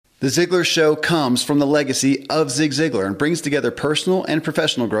The Ziglar Show comes from the legacy of Zig Ziglar and brings together personal and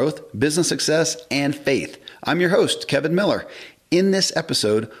professional growth, business success, and faith. I'm your host, Kevin Miller. In this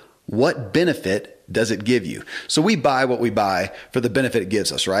episode, what benefit does it give you? So we buy what we buy for the benefit it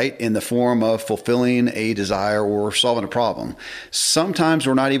gives us, right? In the form of fulfilling a desire or solving a problem. Sometimes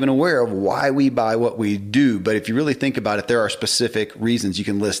we're not even aware of why we buy what we do, but if you really think about it, there are specific reasons you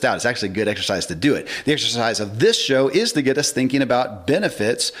can list out. It's actually a good exercise to do it. The exercise of this show is to get us thinking about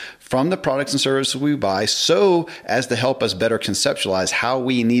benefits from the products and services we buy, so as to help us better conceptualize how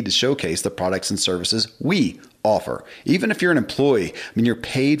we need to showcase the products and services we offer. Even if you're an employee, you're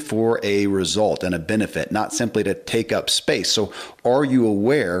paid for a result and a benefit, not simply to take up space. So are you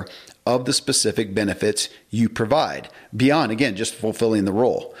aware of the specific benefits you provide beyond, again, just fulfilling the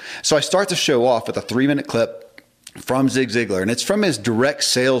role? So I start the show off with a 3-minute clip from Zig Ziglar, and it's from his direct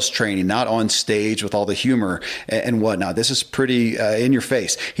sales training, not on stage with all the humor and whatnot. This is pretty in your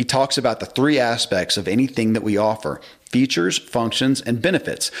face. He talks about the 3 aspects of anything that we offer: features, functions, and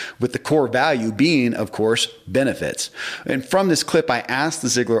benefits, with the core value being, of course, benefits. And from this clip, I asked the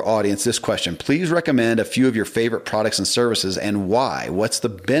Ziglar audience this question: please recommend a few of your favorite products and services and why. What's the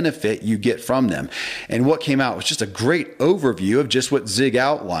benefit you get from them? And what came out was just a great overview of just what Zig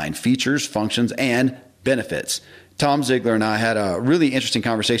outlined: features, functions, and benefits. Tom Ziglar and I had a really interesting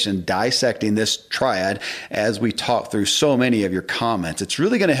conversation dissecting this triad as we talk through so many of your comments. It's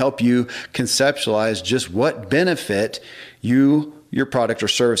really going to help you conceptualize just what benefit your product or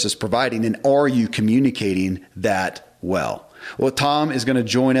service is providing, and are you communicating that well? Well, Tom is going to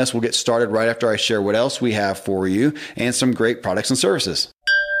join us. We'll get started right after I share what else we have for you and some great products and services.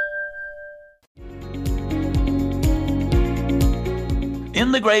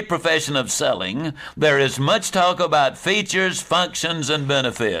 In the great profession of selling, there is much talk about features, functions, and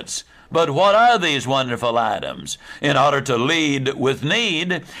benefits. But what are these wonderful items? In order to lead with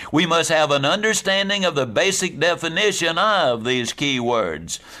need, we must have an understanding of the basic definition of these key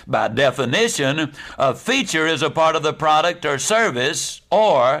words. By definition, a feature is a part of the product or service,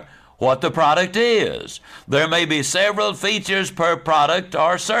 or what the product is. There may be several features per product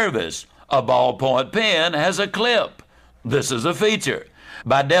or service. A ballpoint pen has a clip. This is a feature.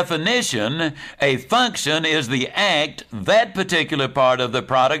 By definition, a function is the act that particular part of the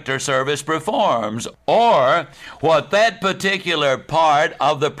product or service performs, or what that particular part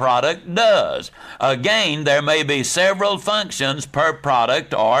of the product does. Again, there may be several functions per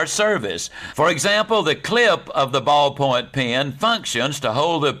product or service. For example, the clip of the ballpoint pen functions to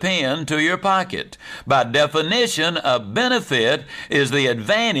hold the pen to your pocket. By definition, a benefit is the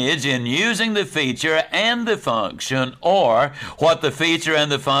advantage in using the feature and the function, or what the feature and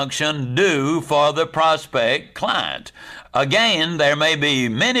the function do for the prospect client. Again, there may be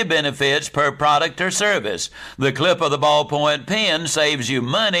many benefits per product or service. The clip of the ballpoint pen saves you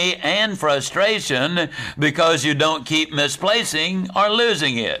money and frustration because you don't keep misplacing or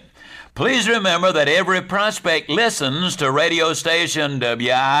losing it. Please remember that every prospect listens to radio station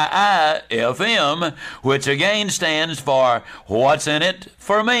WII-FM, which again stands for What's in It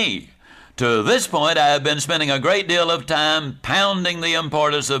for Me. To this point, I have been spending a great deal of time pounding the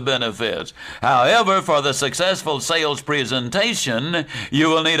importance of benefits. However, for the successful sales presentation, you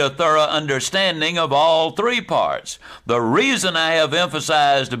will need a thorough understanding of all 3 parts. The reason I have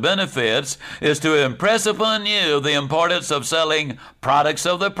emphasized benefits is to impress upon you the importance of selling products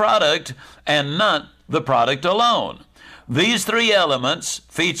of the product and not the product alone. These 3 elements,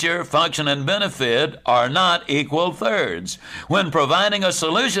 feature, function, and benefit, are not equal thirds. When providing a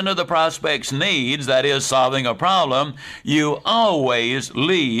solution to the prospect's needs, that is, solving a problem, you always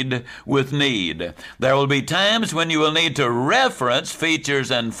lead with need. There will be times when you will need to reference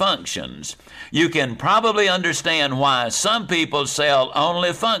features and functions. You can probably understand why some people sell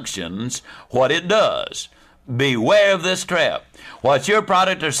only functions, what it does. Beware of this trap. What your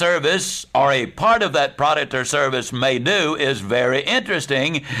product or service, or a part of that product or service, may do is very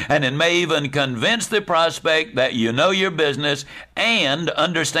interesting, and it may even convince the prospect that you know your business and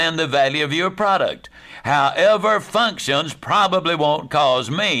understand the value of your product. However, functions probably won't cause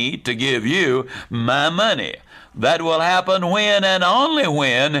me to give you my money. That will happen when and only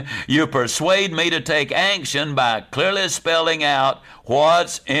when you persuade me to take action by clearly spelling out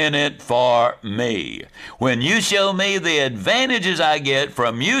what's in it for me. When you show me the advantages I get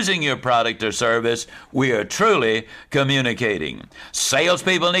from using your product or service, we are truly communicating.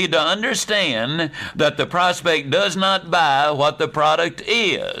 Salespeople need to understand that the prospect does not buy what the product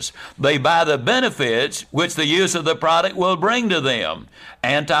is. They buy the benefits which the use of the product will bring to them.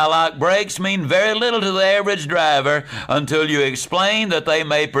 Anti-lock brakes mean very little to the average driver until you explain that they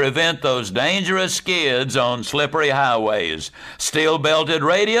may prevent those dangerous skids on slippery highways. Steel belted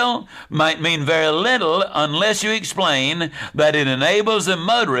radio might mean very little unless you explain that it enables the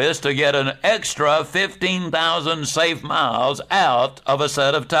motorist to get an extra 15,000 safe miles out of a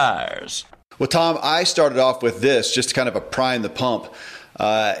set of tires. Well, Tom, I started off with this just to kind of a prime the pump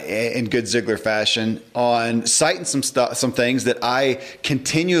in good Ziglar fashion on citing some things that I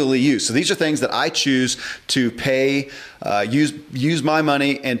continually use. So these are things that I choose to pay, use my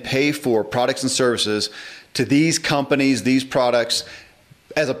money and pay for products and services to these companies, these products,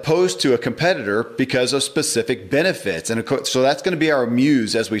 as opposed to a competitor because of specific benefits. And so that's going to be our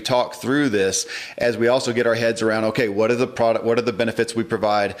muse as we talk through this, as we also get our heads around, okay, what are the benefits we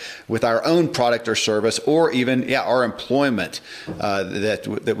provide with our own product or service, or even our employment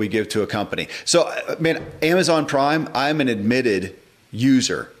that we give to a company. So, man, Amazon Prime, I'm an admitted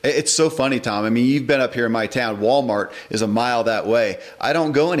user. It's so funny, Tom. I mean, you've been up here in my town. Walmart is a mile that way. I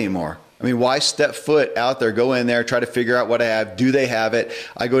don't go anymore. I mean, why step foot out there, go in there, try to figure out what I have? Do they have it?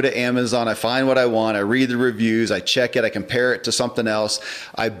 I go to Amazon, I find what I want, I read the reviews, I check it, I compare it to something else,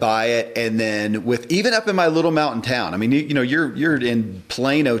 I buy it, and then even up in my little mountain town, I mean, you're in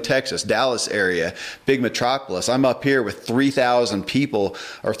Plano, Texas, Dallas area, big metropolis. I'm up here with 3,000 people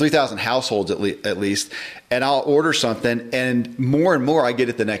or 3,000 households at least, and I'll order something, and more I get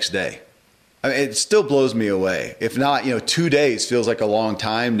it the next day. I mean, it still blows me away. If not, 2 days feels like a long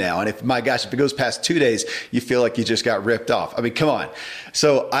time now. And if it goes past 2 days, you feel like you just got ripped off. I mean, come on.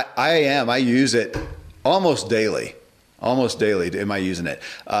 So I use it almost daily. Almost daily am I using it.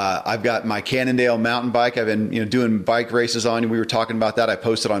 I've got my Cannondale mountain bike. I've been doing bike races on. We were talking about that. I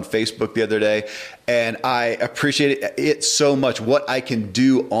posted on Facebook the other day, and I appreciate it so much what I can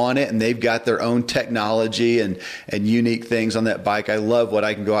do on it. And they've got their own technology and unique things on that bike. I love what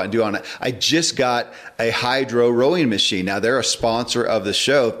I can go out and do on it. I just got a Hydro rowing machine. Now they're a sponsor of the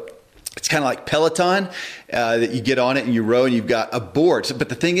show. It's kind of like Peloton that you get on it and you row and you've got a board. But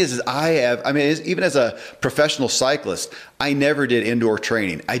the thing is even as a professional cyclist, I never did indoor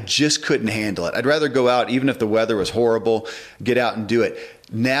training. I just couldn't handle it. I'd rather go out, even if the weather was horrible, get out and do it.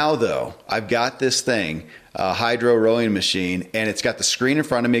 Now, though, I've got this thing, Hydro rowing machine, and it's got the screen in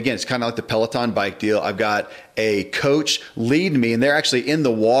front of me. Again, it's kind of like the Peloton bike deal. I've got a coach lead me, and they're actually in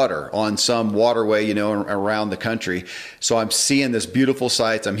the water on some waterway, around the country. So I'm seeing this beautiful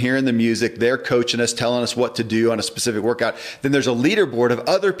sights. I'm hearing the music. They're coaching us, telling us what to do on a specific workout. Then there's a leaderboard of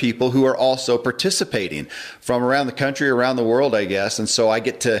other people who are also participating from around the country, around the world, I guess. And so I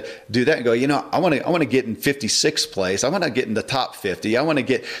get to do that and go, I want to get in 56th place. I want to get in the top 50.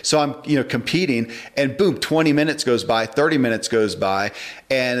 So I'm, competing, and boom, 20 minutes goes by, 30 minutes goes by.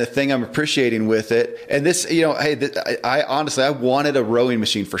 And the thing I'm appreciating with it, and this, I honestly, I wanted a rowing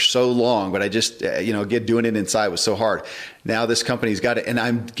machine for so long, but I just, doing it inside was so hard. Now this company's got it, and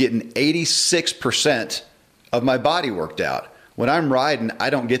I'm getting 86% of my body worked out. When I'm riding, I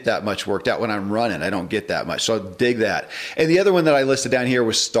don't get that much worked out. When I'm running, I don't get that much. So I dig that. And the other one that I listed down here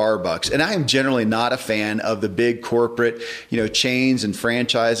was Starbucks. And I am generally not a fan of the big corporate, chains and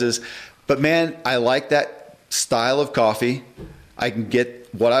franchises. But man, I like that style of coffee. I can get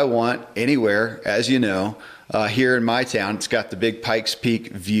what I want anywhere, as you know. Here in my town, it's got the big Pikes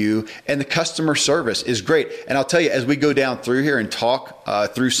Peak view, and the customer service is great. And I'll tell you, as we go down through here and talk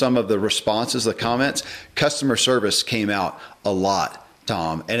through some of the responses, the comments, customer service came out a lot,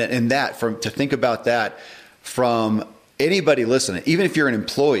 Tom. And to think about that from anybody listening, even if you're an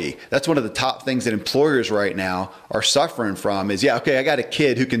employee, that's one of the top things that employers right now are suffering from is, I got a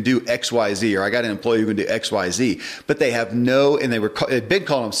kid who can do X, Y, Z, or I got an employee who can do X, Y, Z, but they have they've been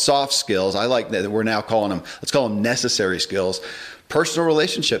calling them soft skills. I like that we're now calling them, let's call them necessary skills, personal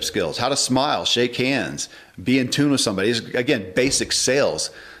relationship skills, how to smile, shake hands, be in tune with somebody. It's, again, basic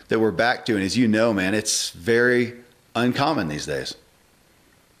sales that we're back to. And as you know, man, it's very uncommon these days.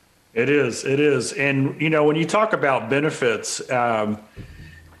 It is. And, when you talk about benefits, the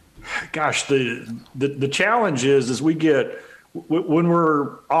challenge is when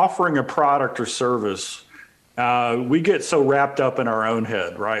we're offering a product or service, we get so wrapped up in our own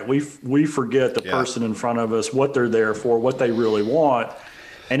head, right? We forget the person in front of us, what they're there for, what they really want.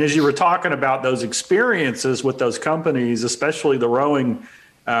 And as you were talking about those experiences with those companies, especially the rowing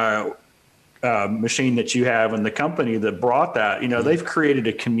machine that you have and the company that brought that, they've created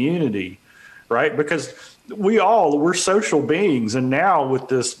a community, right? Because we're social beings. And now with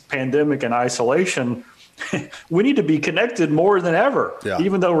this pandemic and isolation, we need to be connected more than ever. Yeah.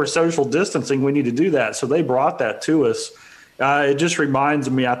 Even though we're social distancing, we need to do that. So they brought that to us. It just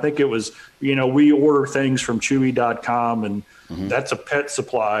reminds me, I think it was, we order things from Chewy.com, and that's a pet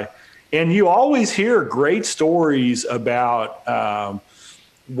supply. And you always hear great stories about,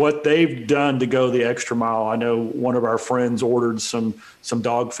 what they've done to go the extra mile. I know one of our friends ordered some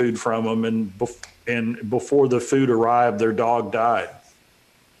dog food from them, and before the food arrived, their dog died.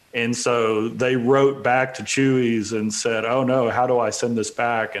 And so they wrote back to Chewy's and said, "Oh no, how do I send this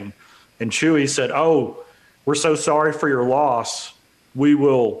back?" And Chewy said, "Oh, we're so sorry for your loss. We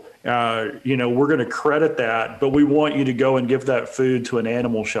will, we're going to credit that, but we want you to go and give that food to an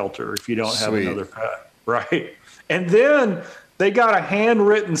animal shelter if you don't have Sweet. another pet." Right. And then they got a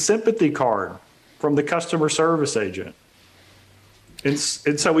handwritten sympathy card from the customer service agent. And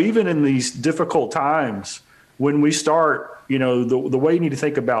so even in these difficult times, when we start, the way you need to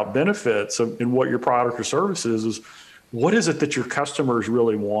think about benefits and what your product or service is what is it that your customer is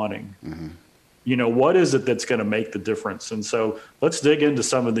really wanting? Mm-hmm. What is it that's going to make the difference? And so let's dig into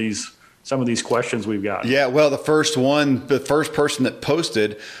some of these questions we've got. Yeah, well, the first person that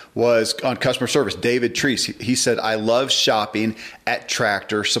posted was on customer service, David Treese. He said, "I love shopping at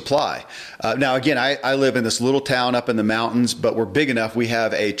Tractor Supply." Now, again, I live in this little town up in the mountains, but we're big enough. We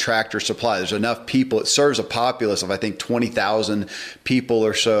have a Tractor Supply. There's enough people. It serves a populace of, I think, 20,000 people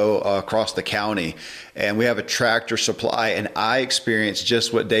or so across the county. And we have a Tractor Supply, and I experienced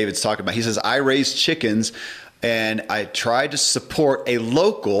just what David's talking about. He says, "I raise chickens, and I try to support a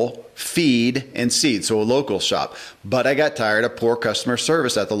local feed and seed," so a local shop, "but I got tired of poor customer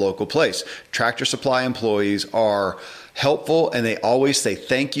service at the local place. Tractor Supply employees are helpful, and they always say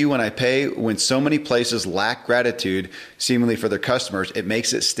thank you when I pay. When so many places lack gratitude seemingly for their customers, it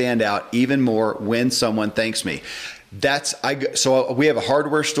makes it stand out even more when someone thanks me." So we have a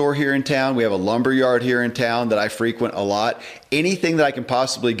hardware store here in town. We have a lumber yard here in town that I frequent a lot. Anything that I can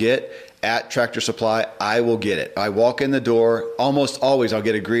possibly get at Tractor Supply, I will get it. I walk in the door, almost always I'll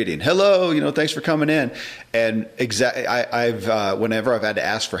get a greeting. "Hello, thanks for coming in." And whenever I've had to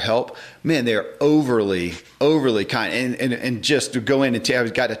ask for help, man, they're overly kind. And just to go in and I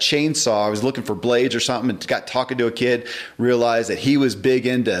got a chainsaw. I was looking for blades or something and got talking to a kid, realized that he was big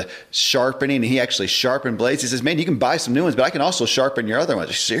into sharpening, and he actually sharpened blades. He says, "Man, you can buy some new ones, but I can also sharpen your other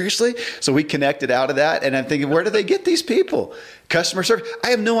ones." Seriously? So we connected out of that, and I'm thinking, where do they get these people? Customer service. I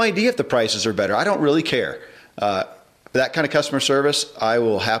have no idea if the prices are better. I don't really care. That kind of customer service, I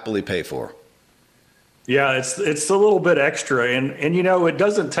will happily pay for. Yeah, it's a little bit extra, and it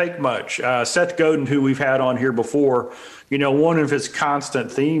doesn't take much. Seth Godin, who we've had on here before, one of his constant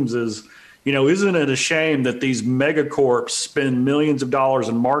themes is, isn't it a shame that these megacorps spend millions of dollars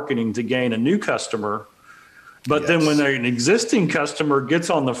in marketing to gain a new customer, but then when an existing customer gets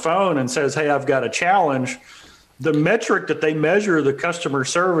on the phone and says, "Hey, I've got a challenge," the metric that they measure the customer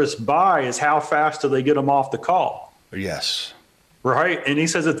service by is how fast do they get them off the call. Yes. Right. And he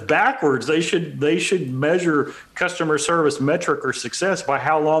says it's backwards. They should measure customer service metric or success by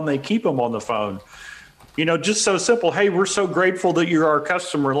how long they keep them on the phone. Just so simple. "Hey, we're so grateful that you're our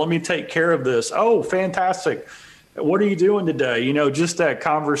customer. Let me take care of this." "Oh, fantastic. What are you doing today?" Just that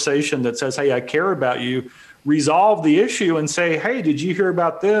conversation that says, "Hey, I care about you." Resolve the issue and say, "Hey, did you hear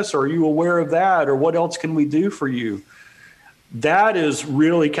about this? Or are you aware of that? Or what else can we do for you?" That is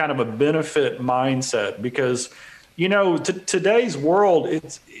really kind of a benefit mindset because, today's world,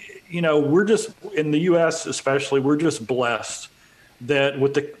 it's, we're just in the U.S. especially, we're just blessed that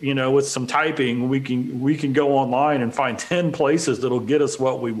with some typing, we can go online and find 10 places that'll get us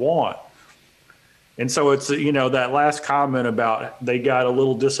what we want. And so it's, that last comment about they got a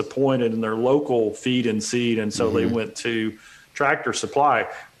little disappointed in their local feed and seed, and so they went to Tractor Supply.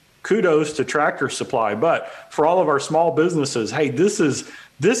 Kudos to Tractor Supply. But for all of our small businesses, hey, this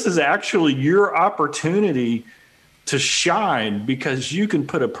is actually your opportunity to shine because you can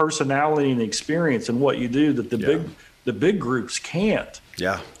put a personality and experience in what you do that the big groups can't.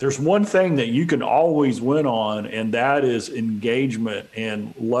 Yeah. There's one thing that you can always win on, and that is engagement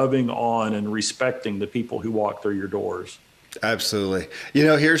and loving on and respecting the people who walk through your doors. Absolutely.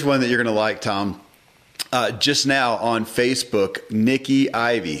 Here's one that you're going to like, Tom. Just now on Facebook, Nikki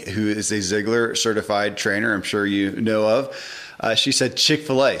Ivy, who is a Ziglar certified trainer, I'm sure you know of. She said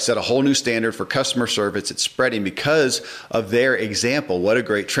Chick-fil-A set a whole new standard for customer service. It's spreading because of their example. What a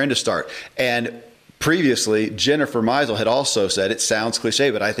great trend to start. And previously, Jennifer Meisel had also said, it sounds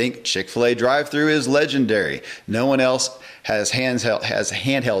cliche, but I think Chick-fil-A drive-thru is legendary. No one else has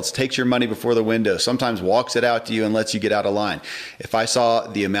handhelds, takes your money before the window, sometimes walks it out to you and lets you get out of line. If I saw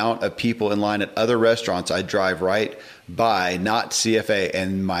the amount of people in line at other restaurants, I'd drive right by, not CFA,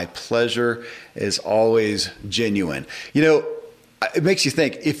 and my pleasure is always genuine. It makes you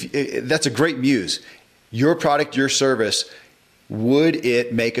think, if that's a great muse. Your product, your service, would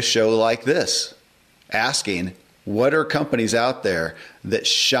it make a show like this? Asking, what are companies out there that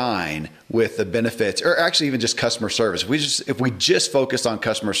shine with the benefits, or actually even just customer service? If we just focus on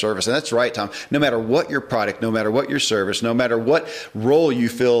customer service, and that's right, Tom, no matter what your product, no matter what your service, no matter what role you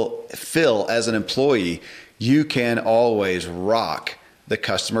fill as an employee, you can always rock the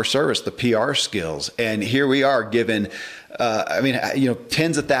customer service, the PR skills. And here we are given,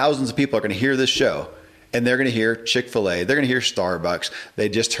 tens of thousands of people are going to hear this show, and they're going to hear Chick-fil-A. They're going to hear Starbucks. They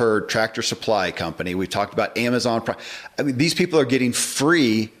just heard Tractor Supply Company. We talked about Amazon. These people are getting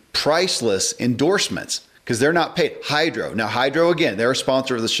free, priceless endorsements because they're not paid. Hydro. Now, Hydro, again, they're a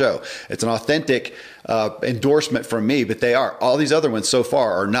sponsor of the show. It's an authentic endorsement from me, but they are. All these other ones so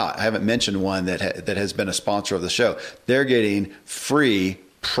far are not. I haven't mentioned one that has been a sponsor of the show. They're getting free,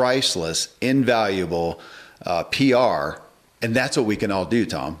 priceless, invaluable PR. And that's what we can all do,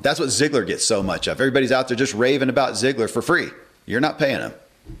 Tom. That's what Ziglar gets so much of. Everybody's out there just raving about Ziglar for free. You're not paying them.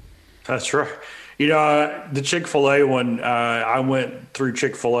 That's right. The Chick-fil-A one, I went through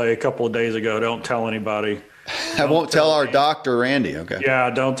Chick-fil-A a couple of days ago. Don't tell anybody. I won't tell our doctor, Randy. Okay. Yeah,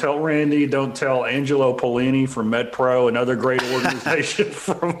 don't tell Randy. Don't tell Angelo Polini from MedPro, another great organization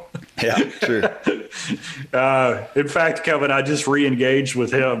from. Yeah, true. In fact, Kevin, I just re-engaged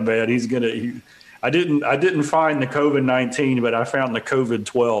with him, man. He's gonna. I didn't find the COVID-19, but I found the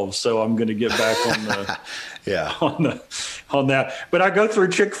COVID-12. So I'm going to get back on the on that. But I go through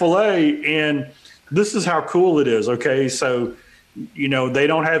Chick-fil-A, and this is how cool it is. Okay, so they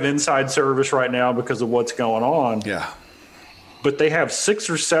don't have inside service right now because of what's going on. Yeah. But they have 6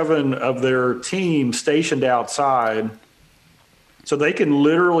 or 7 of their team stationed outside, so they can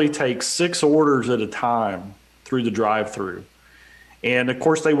literally take 6 orders at a time through the drive-through. And of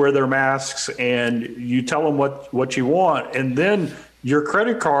course, they wear their masks, and you tell them what you want, and then your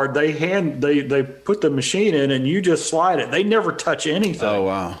credit card they put the machine in, and you just slide it. They never touch anything. Oh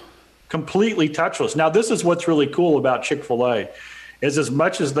wow! Completely touchless. Now, this is what's really cool about Chick-fil-A, is as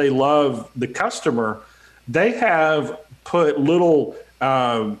much as they love the customer, they have put little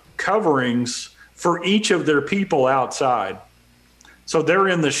coverings for each of their people outside. So they're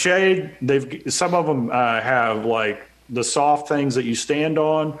in the shade. Some of them have like the soft things that you stand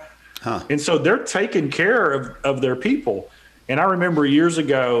on. And so they're taking care of their people. And I remember years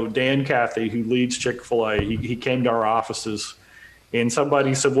ago, Dan Cathy, who leads Chick-fil-A, he came to our offices, and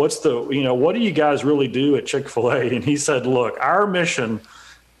somebody said, what do you guys really do at Chick-fil-A? And he said, look, our mission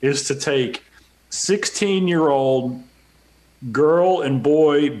is to take 16-year-old girl and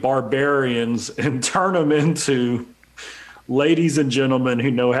boy barbarians and turn them into ladies and gentlemen who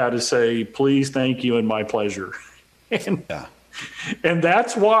know how to say, please, thank you, and my pleasure. And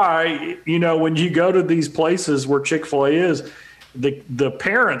that's why, when you go to these places where Chick-fil-A is, the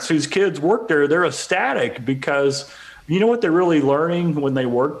parents whose kids work there, they're ecstatic because what they're really learning when they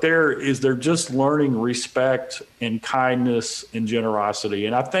work there is they're just learning respect and kindness and generosity.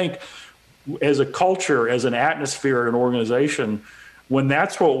 And I think as a culture, as an atmosphere, an organization, when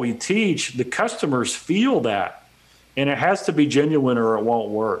that's what we teach, the customers feel that. And it has to be genuine or it won't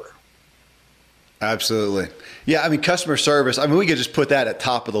work. Absolutely. Yeah, customer service, we could just put that at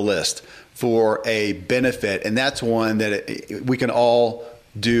top of the list for a benefit, and that's one that we can all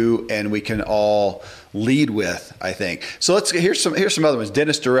do and we can all lead with, I think. So here's some other ones.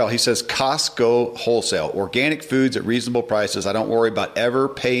 Dennis Durrell, he says Costco wholesale, organic foods at reasonable prices. I don't worry about ever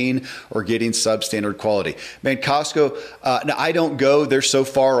paying or getting substandard quality. Man, Costco, now I don't go, they're so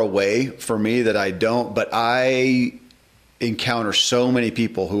far away for me that I don't, but I encounter so many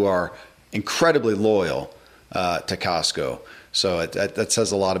people who are incredibly loyal to Costco. So that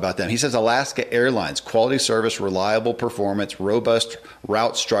says a lot about them. He says Alaska Airlines, quality service, reliable performance, robust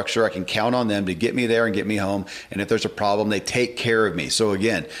route structure. I can count on them to get me there and get me home. And if there's a problem, they take care of me. So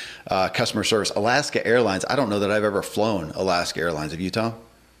again, customer service. Alaska Airlines, I don't know that I've ever flown Alaska Airlines. Have you, Tom?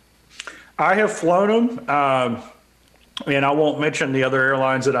 I have flown them. And I won't mention the other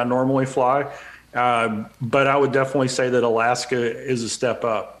airlines that I normally fly. But I would definitely say that Alaska is a step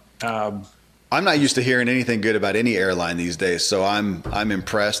up. I'm not used to hearing anything good about any airline these days, so I'm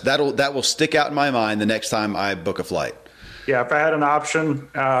impressed. That will stick out in my mind the next time I book a flight. Yeah, if I had an option,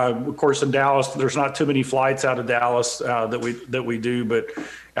 of course, in Dallas, there's not too many flights out of Dallas that we do, but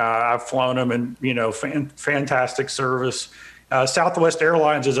I've flown them, and fantastic service. Southwest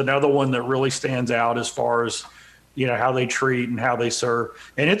Airlines is another one that really stands out as far as how they treat and how they serve.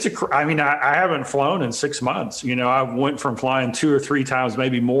 And I haven't flown in 6 months. I went from flying 2 or 3 times,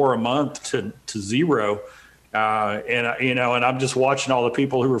 maybe more a month to 0. And I'm just watching all the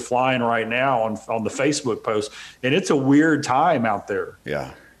people who are flying right now on the Facebook post, and it's a weird time out there.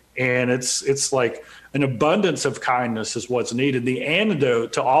 Yeah. And it's like an abundance of kindness is what's needed. The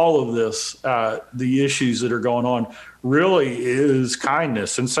antidote to all of this, the issues that are going on, really is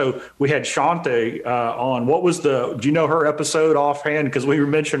kindness. And so we had Shanti on. What was do you know her episode offhand? Because we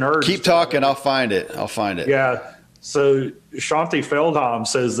mentioned her. Keep talking. I'll find it. Yeah. So Shanti Feldhahn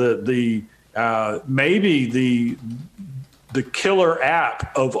says that maybe the killer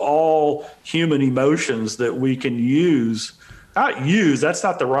app of all human emotions that we can use, that's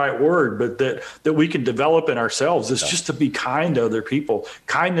not the right word, but that we can develop in ourselves is just to be kind to other people.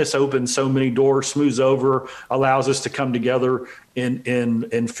 Kindness opens so many doors, smooths over, allows us to come together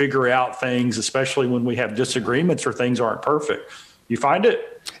and figure out things, especially when we have disagreements or things aren't perfect. You find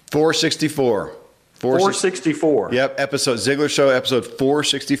it? 464. 464. Yep. Ziglar Show, episode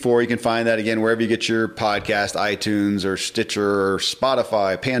 464. You can find that again wherever you get your podcast, iTunes or Stitcher or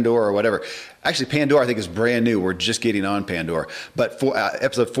Spotify, Pandora or whatever. Actually, Pandora, I think, is brand new. We're just getting on Pandora. But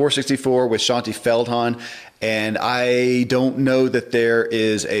episode 464 with Shanti Feldhahn. And I don't know that there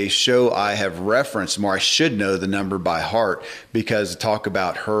is a show I have referenced more. I should know the number by heart because talk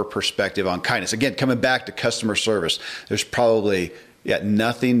about her perspective on kindness. Again, coming back to customer service, there's probably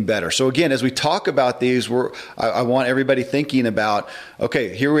nothing better. So again, as we talk about these, I want everybody thinking about,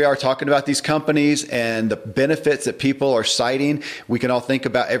 okay, here we are talking about these companies and the benefits that people are citing. We can all think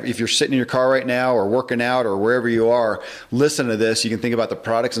about, if you're sitting in your car right now or working out or wherever you are, listen to this. You can think about the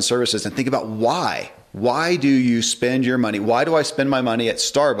products and services and think about why. Why do you spend your money? Why do I spend my money at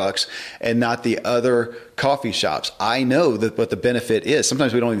Starbucks and not the other coffee shops? I know what the benefit is.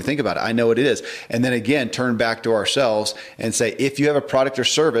 Sometimes we don't even think about it. I know what it is. And then again, turn back to ourselves and say, if you have a product or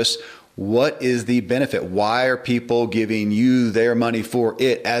service, what is the benefit? Why are people giving you their money for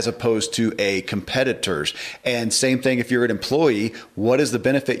it as opposed to a competitor's? And same thing if you're an employee, what is the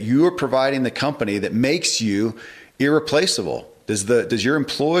benefit you are providing the company that makes you irreplaceable? Does your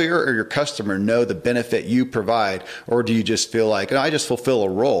employer or your customer know the benefit you provide, or do you just feel like, I just fulfill a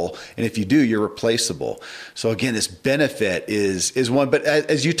role, and if you do, you're replaceable? So again, this benefit is one. But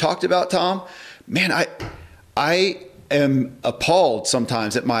as you talked about, Tom, man, I am appalled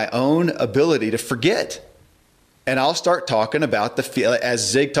sometimes at my own ability to forget. And I'll start talking about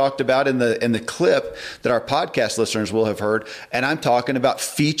as Zig talked about in the clip that our podcast listeners will have heard, and I'm talking about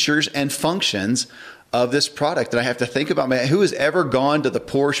features and functions of this product. And I have to think about, man, who has ever gone to the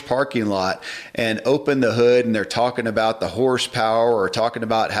Porsche parking lot and opened the hood and they're talking about the horsepower or talking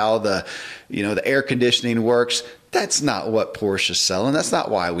about how the air conditioning works? That's not what Porsche is selling. That's not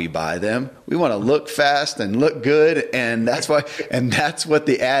why we buy them. We want to look fast and look good. And that's what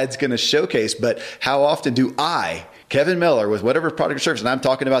the ad's going to showcase. But how often do I, Kevin Miller, with whatever product or service, and I'm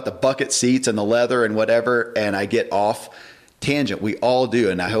talking about the bucket seats and the leather and whatever, and I get off tangent? We all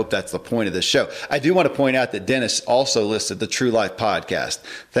do, and I hope that's the point of this show. I do want to point out that Dennis also listed the True Life podcast.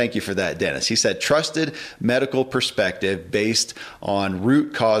 Thank you for that, Dennis. He said, trusted medical perspective based on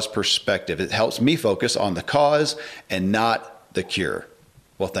root cause perspective. It helps me focus on the cause and not the cure.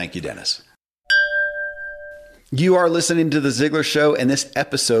 Well, thank you, Dennis. You are listening to The Ziglar Show and this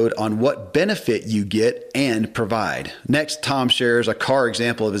episode on what benefit you get and provide. Next, Tom shares a car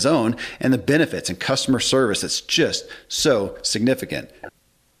example of his own and the benefits and customer service that's just so significant.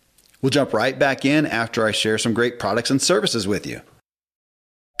 We'll jump right back in after I share some great products and services with you.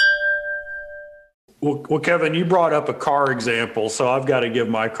 Well, Kevin, you brought up a car example, so I've got to give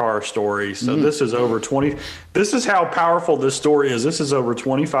my car story. So this is this is how powerful this story is. This is over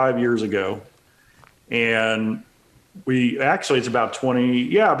 25 years ago. And it's about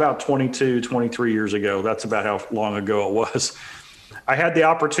 22, 23 years ago. That's about how long ago it was. I had the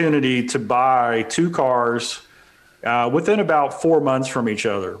opportunity to buy two cars within about 4 months from each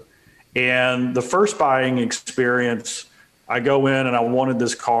other. And the first buying experience, I go in and I wanted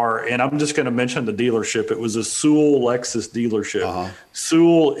this car, and I'm just going to mention the dealership. It was a Sewell Lexus dealership. Uh-huh.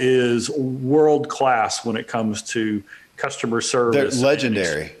 Sewell is world class when it comes to customer service. They're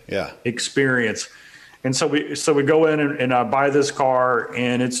legendary. Experience. And so we go in and I buy this car,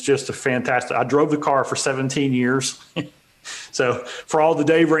 and it's just a fantastic. I drove the car for 17 years. So for all the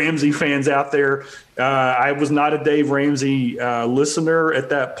Dave Ramsey fans out there, I was not a Dave Ramsey listener at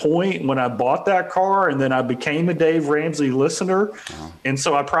that point when I bought that car, and then I became a Dave Ramsey listener. Uh-huh. And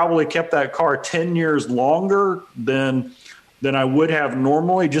so I probably kept that car 10 years longer than I would have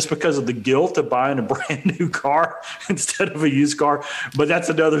normally, just because of the guilt of buying a brand new car instead of a used car. But that's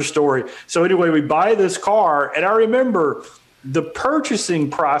another story. So anyway, we buy this car, and I remember the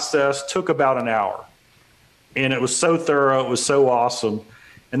purchasing process took about an hour, and it was so thorough. It was so awesome.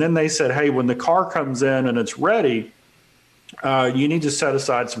 And then they said, hey, when the car comes in and it's ready, you need to set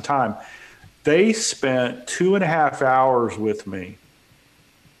aside some time. They spent 2.5 hours with me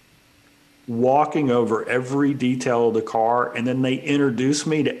walking over every detail of the car. And then they introduced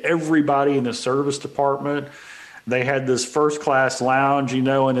me to everybody in the service department. They had this first class lounge,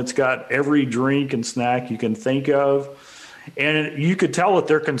 and it's got every drink and snack you can think of. And you could tell that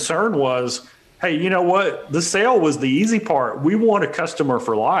their concern was, hey, you know what? The sale was the easy part. We want a customer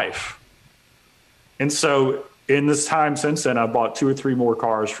for life. And so in this time since then, I bought 2 or 3 more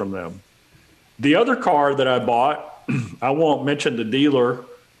cars from them. The other car that I bought, I won't mention the dealer,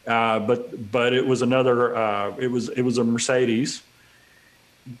 but it was another, it was a Mercedes.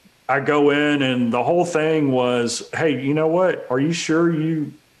 I go in and the whole thing was, hey, you know what? Are you sure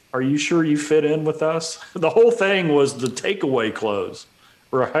you fit in with us? The whole thing was the takeaway clothes,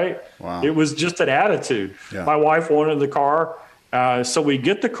 right? Wow. It was just an attitude. Yeah. My wife wanted the car. So we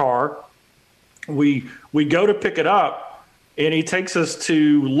get the car, we go to pick it up, and he takes us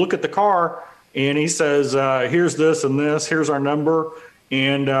to look at the car, and he says, here's this and this, here's our number.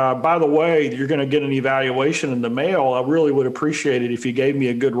 And by the way, you're going to get an evaluation in the mail. I really would appreciate it if you gave me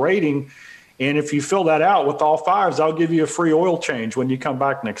a good rating. And if you fill that out with all 5s, I'll give you a free oil change when you come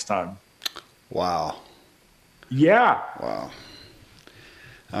back next time. Wow. Yeah. Wow.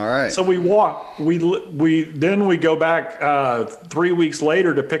 All right. So we walk. We go back 3 weeks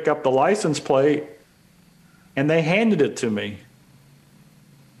later to pick up the license plate, and they handed it to me.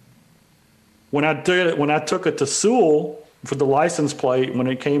 When I took it to Sewell for the license plate, when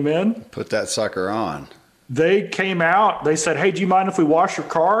it came in, put that sucker on. They came out. They said, "Hey, do you mind if we wash your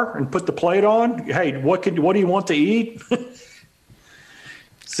car and put the plate on? Hey, what do you want to eat?"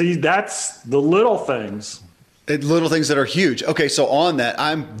 See, that's the little things. Little things that are huge. Okay, so on that,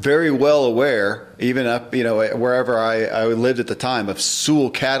 I'm very well aware, even up, wherever I lived at the time, of Sewell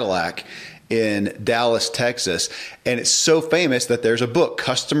Cadillac in Dallas, Texas. And it's so famous that there's a book,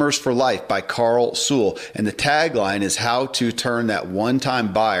 Customers for Life by Carl Sewell. And the tagline is how to turn that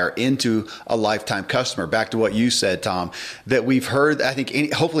one-time buyer into a lifetime customer. Back to what you said, Tom, that we've heard, I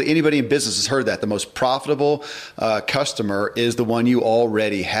think hopefully anybody in business has heard that. The most profitable customer is the one you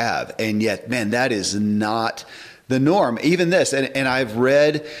already have. And yet, man, that is not the norm. Even this, and I've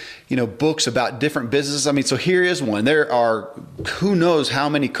read, books about different businesses. I mean, so here is one. There are who knows how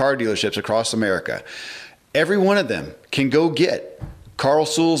many car dealerships across America. Every one of them can go get Carl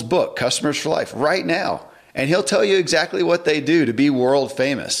Sewell's book, Customers for Life, right now. And he'll tell you exactly what they do to be world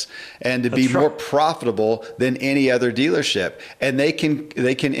famous and to be more profitable than any other dealership. And they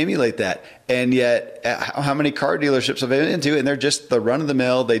can emulate that. And yet, how many car dealerships have I been into? And they're just the run of the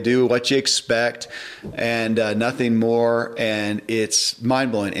mill. They do what you expect and nothing more. And it's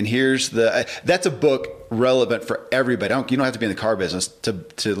mind blowing. And that's a book relevant for everybody. You don't have to be in the car business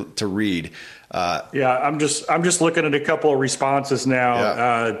to read. I'm just looking at a couple of responses now.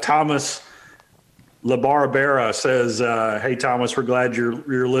 Yeah. Thomas LaBarbera says, "Hey Thomas, we're glad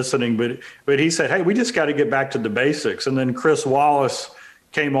you're listening," but he said, "Hey, we just got to get back to the basics." And then Chris Wallace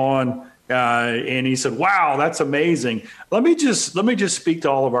came on and he said, "Wow, that's amazing." Let me just speak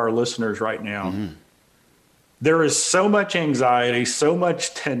to all of our listeners right now. Mm-hmm. There is so much anxiety, so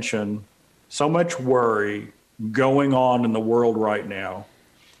much tension, so much worry going on in the world right now,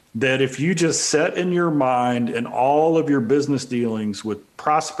 that if you just set in your mind in all of your business dealings with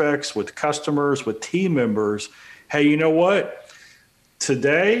prospects, with customers, with team members, hey, you know what?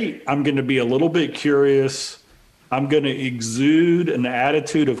 Today, I'm going to be a little bit curious. I'm going to exude an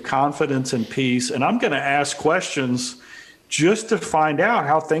attitude of confidence and peace, and I'm going to ask questions just to find out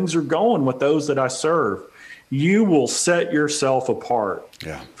how things are going with those that I serve. You will set yourself apart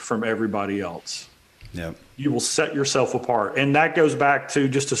from everybody else. Yep. You will set yourself apart. And that goes back to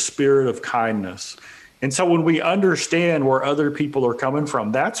just a spirit of kindness. And so when we understand where other people are coming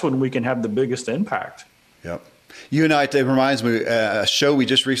from, that's when we can have the biggest impact. Yep. You and I, it reminds me, a show we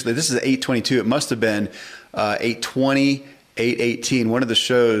just recently, this is 822. It must have been 820, 818, one of the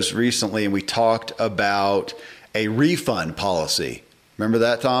shows recently, and we talked about a refund policy. Remember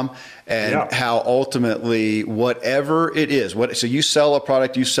that, Tom? And how ultimately, whatever it is, so you sell a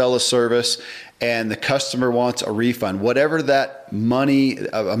product, you sell a service, and the customer wants a refund, whatever that money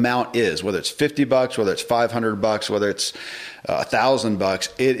amount is, whether it's $50, whether it's $500, whether it's $1,000,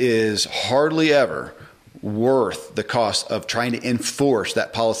 it is hardly ever worth the cost of trying to enforce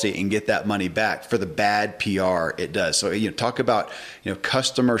that policy and get that money back for the bad PR it does. So, talk about,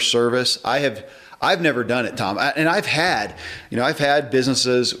 customer service. I've never done it, Tom. And I've had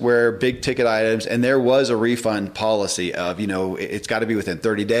businesses where big ticket items, and there was a refund policy of, it's got to be within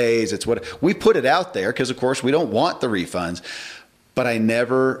 30 days. It's what we put it out there because, of course, we don't want the refunds. But I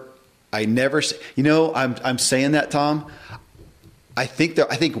never, I'm saying that, Tom. I think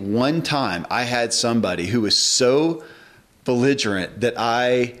one time I had somebody who was so belligerent that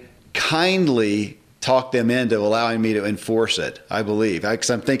I kindly talk them into allowing me to enforce it, I believe. Because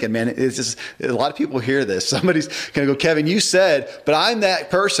I'm thinking, man, it's just, a lot of people hear this. Somebody's going to go, Kevin, you said, but I'm that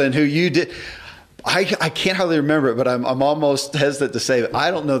person who you did. I can't hardly remember it, but I'm almost hesitant to say it. I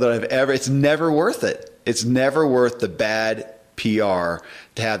don't know that I've ever, it's never worth it. It's never worth the bad PR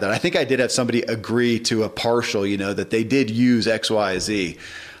to have that. I think I did have somebody agree to a partial, that they did use X, Y, Z.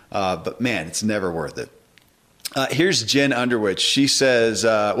 But man, it's never worth it. Here's Jen Underwood. She says,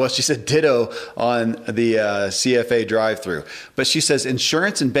 she said ditto on the CFA drive-through, but she says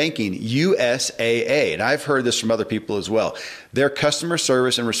insurance and banking, USAA. And I've heard this from other people as well. Their customer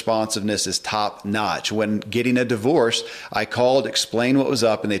service and responsiveness is top notch. When getting a divorce, I called, explained what was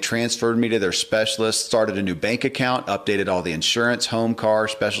up, and they transferred me to their specialist, started a new bank account, updated all the insurance, home, car,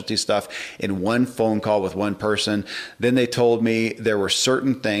 specialty stuff in one phone call with one person. Then they told me there were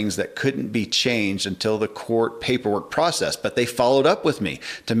certain things that couldn't be changed until the court paperwork process, but they followed up with me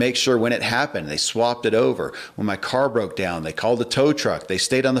to make sure when it happened. They swapped it over. When my car broke down, they called the tow truck. They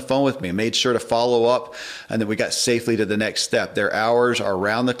stayed on the phone with me, made sure to follow up, and then we got safely to the next step. Their hours are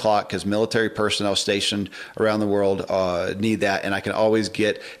around the clock because military personnel stationed around the world need that, and I can always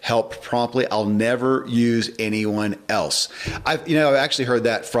get help promptly. I'll never use anyone else. I've actually heard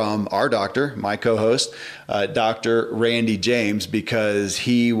that from our doctor, my co-host, Dr. Randy James, because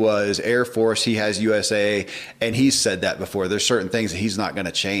he was Air Force, he has USA, and he's said that before. There's certain things that he's not going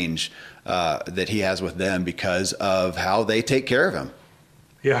to change that he has with them because of how they take care of him.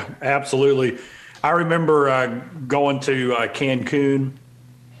 Yeah, absolutely. I remember going to Cancun,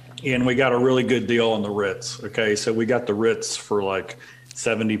 and we got a really good deal on the Ritz. Okay, so we got the Ritz for like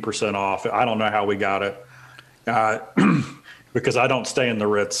 70% off. I don't know how we got it because I don't stay in the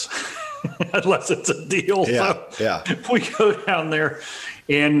Ritz unless it's a deal. Yeah. We go down there,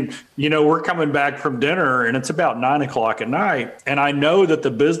 and we're coming back from dinner, and it's about 9:00 at night, and I know that the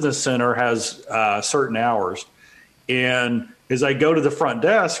business center has certain hours, and as I go to the front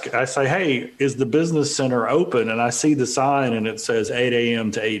desk, I say, hey, is the business center open? And I see the sign and it says 8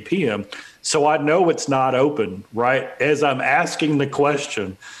 a.m. to 8 p.m. So I know it's not open, right? As I'm asking the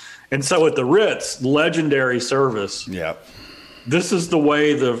question. And so at the Ritz, legendary service. Yeah. This is the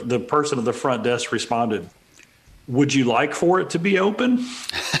way the person at the front desk responded. Would you like for it to be open?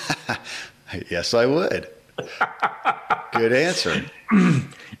 Yes, I would. Good answer.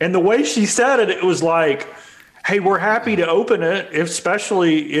 And the way she said it, it was like, hey, we're happy to open it,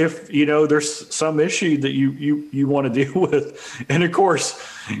 especially if, there's some issue that you want to deal with. And of course,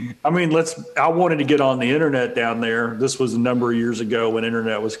 I wanted to get on the internet down there. This was a number of years ago when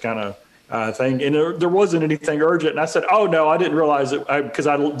internet was kind of thing. And there wasn't anything urgent. And I said, oh, no, I didn't realize it because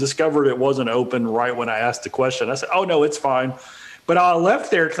I discovered it wasn't open right when I asked the question. I said, oh, no, it's fine. But I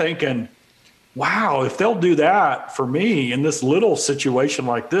left there thinking, wow, if they'll do that for me in this little situation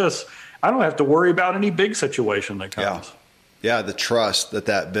like this, I don't have to worry about any big situation that comes. Yeah, the trust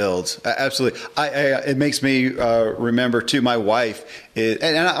that builds. Absolutely. It makes me remember, too, my wife, and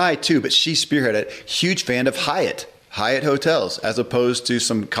I too, but she spearheaded, huge fan of Hyatt hotels, as opposed to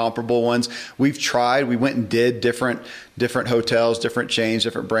some comparable ones. We went and did different hotels, different chains,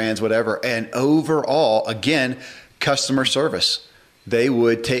 different brands, whatever. And overall, again, customer service. They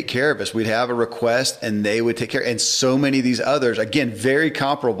would take care of us. We'd have a request and they would take care. And so many of these others, again, very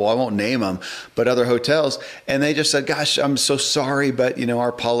comparable. I won't name them, but other hotels. And they just said, gosh, I'm so sorry, but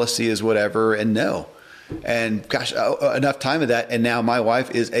our policy is whatever. And no. And gosh, enough time of that. And now my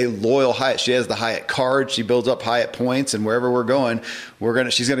wife is a loyal Hyatt. She has the Hyatt card. She builds up Hyatt points, and wherever we're going,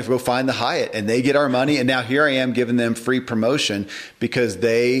 she's going to go find the Hyatt, and they get our money. And now here I am giving them free promotion because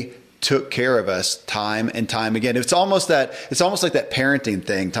they took care of us time and time again. It's almost like that parenting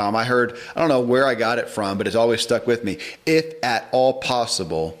thing, Tom. I don't know where I got it from, but it's always stuck with me. If at all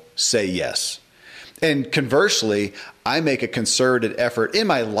possible, say yes. And conversely, I make a concerted effort in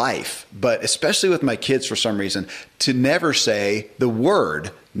my life, but especially with my kids for some reason, to never say the word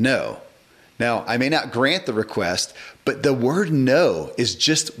no. Now, I may not grant the request, but the word no is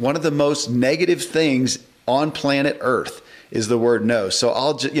just one of the most negative things on planet Earth. Is the word no. So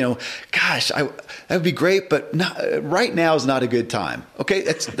I'll just, that would be great, but right now is not a good time. Okay,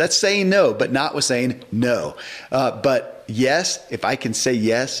 that's saying no, but not with saying no. But yes, if I can say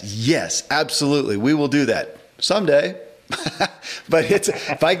yes, absolutely, we will do that someday. But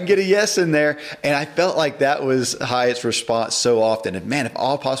if I can get a yes in there, and I felt like that was Hyatt's response so often. And man, if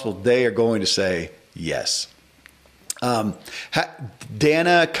all possible, they are going to say yes.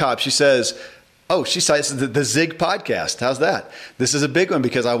 Dana Cobb, she says, Oh, she cites the Zig podcast. How's that? This is a big one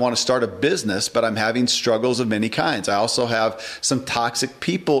because I want to start a business, but I'm having struggles of many kinds. I also have some toxic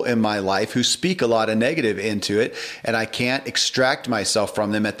people in my life who speak a lot of negative into it, and I can't extract myself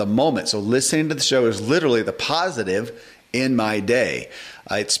from them at the moment. So listening to the show is literally the positive in my day.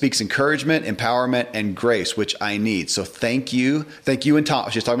 It speaks encouragement, empowerment, and grace, which I need. So thank you. Thank you and Tom.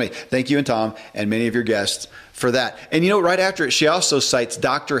 She's talking to me. Thank you and Tom and many of your guests for that. And right after it, she also cites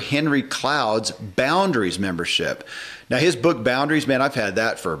Dr. Henry Cloud's Boundaries membership. Now, his book, Boundaries, man, I've had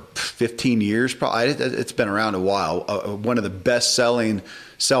that for 15 years. Probably. It's been around a while. One of the best-selling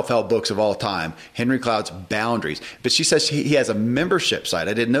self-help books of all time, Henry Cloud's Boundaries. But she says he has a membership site.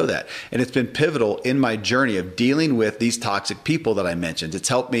 I didn't know that. And it's been pivotal in my journey of dealing with these toxic people that I mentioned. It's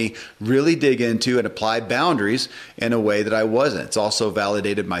helped me really dig into and apply boundaries in a way that I wasn't. It's also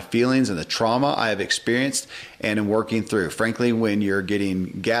validated my feelings and the trauma I have experienced and am working through. Frankly, when you're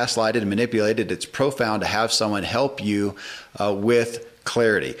getting gaslighted and manipulated, it's profound to have someone help you with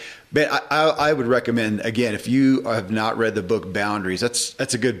clarity. But I would recommend, again, if you have not read the book Boundaries,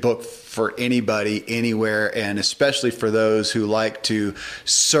 that's a good book for anybody, anywhere, and especially for those who like to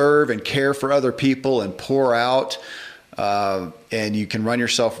serve and care for other people and pour out, and you can run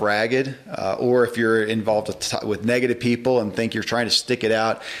yourself ragged, or if you're involved with negative people and think you're trying to stick it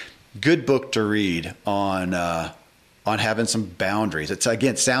out, good book to read on having some boundaries. It's,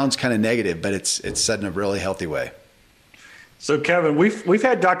 again, sounds kind of negative, but it's said in a really healthy way. So, Kevin, we've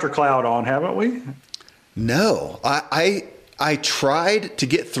had Dr. Cloud on, haven't we? No, I tried to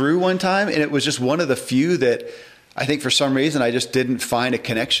get through one time, and it was just one of the few that I think for some reason I just didn't find a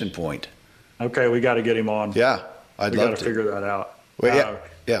connection point. Okay, we got to get him on. Yeah, I'd love to. We got to figure that out. Well,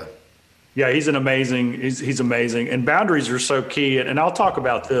 yeah. He's he's amazing, and boundaries are so key. And I'll talk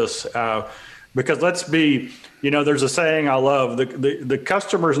about this because let's be, there's a saying I love: the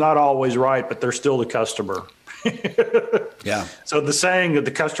customer's not always right, but they're still the customer. Yeah. So the saying that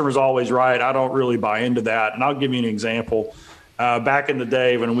the customer's always right, I don't really buy into that. And I'll give you an example. Back in the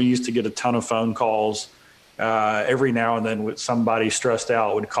day when we used to get a ton of phone calls, every now and then somebody stressed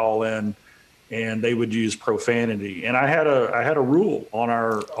out would call in and they would use profanity. And I had a rule on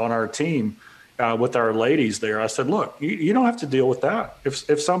our team with our ladies there. I said, look, you don't have to deal with that.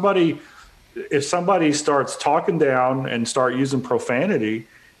 If somebody starts talking down and start using profanity,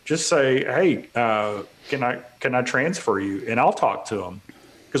 just say, hey, can I transfer you? And I'll talk to them,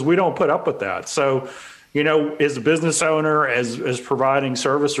 because we don't put up with that. So, as a business owner, as providing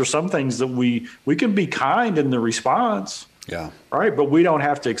service, or some things that we can be kind in the response. Yeah. Right. But we don't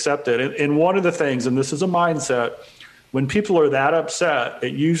have to accept it. And one of the things, and this is a mindset, when people are that upset,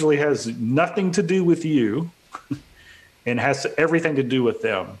 it usually has nothing to do with you and has everything to do with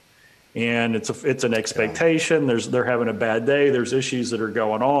them. And it's an expectation. Yeah. They're having a bad day. There's issues that are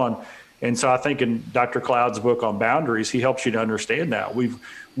going on. And so I think in Dr. Cloud's book on boundaries, he helps you to understand that.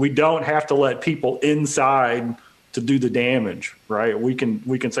 We don't have to let people inside to do the damage, right? We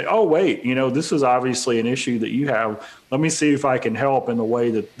can say, oh, wait, this is obviously an issue that you have. Let me see if I can help in the way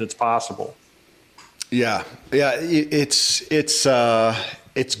that's possible. Yeah. Yeah. It's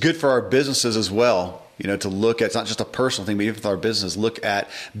good for our businesses as well. To look at, it's not just a personal thing, but even with our business, look at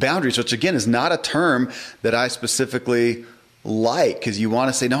boundaries, which again is not a term that I specifically like, because you want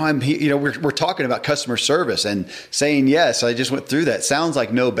to say, no, I'm here. We're talking about customer service and saying, yes, I just went through that. Sounds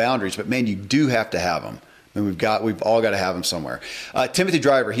like no boundaries, but man, you do have to have them. And we've all got to have them somewhere. Timothy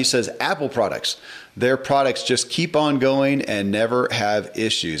Driver, he says, Apple products, their products just keep on going and never have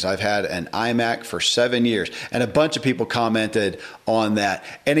issues. I've had an iMac for 7 years, and a bunch of people commented on that.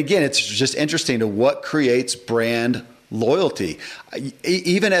 And again, it's just interesting to what creates brand loyalty.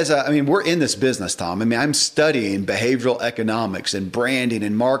 Even we're in this business, Tom. I'm studying behavioral economics and branding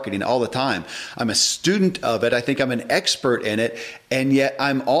and marketing all the time. I'm a student of it. I think I'm an expert in it. And yet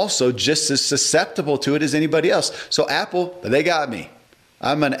I'm also just as susceptible to it as anybody else. So Apple, they got me.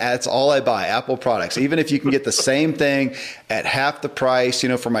 That's all I buy, Apple products. Even if you can get the same thing at half the price,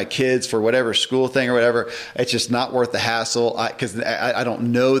 for my kids, for whatever school thing or whatever, it's just not worth the hassle, because I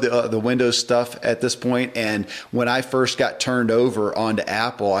don't know the Windows stuff at this point. And when I first got turned over onto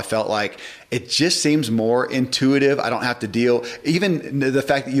Apple, I felt like it just seems more intuitive. I don't have to deal, even the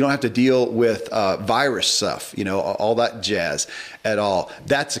fact that you don't have to deal with virus stuff, all that jazz at all.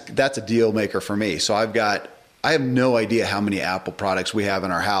 That's a deal maker for me. So I have no idea how many Apple products we have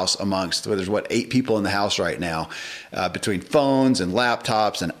in our house there's 8 people in the house right now, between phones and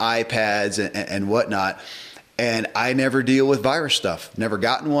laptops and iPads and whatnot. And I never deal with virus stuff. Never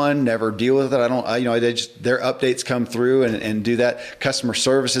gotten one, never deal with it. Their updates come through and do that. Customer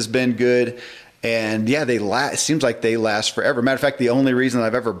service has been good. And yeah, it seems like they last forever. Matter of fact, the only reason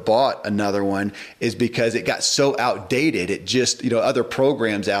I've ever bought another one is because it got so outdated. It just, other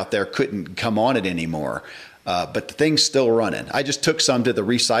programs out there couldn't come on it anymore. But the thing's still running. I just took some to the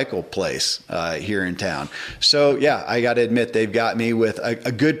recycle place here in town. So yeah, I got to admit they've got me with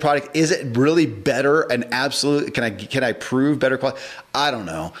a good product. Is it really better? An absolute? Can I prove better quality? I don't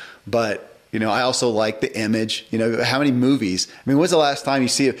know, but. I also like the image. How many movies? I mean, when's the last time you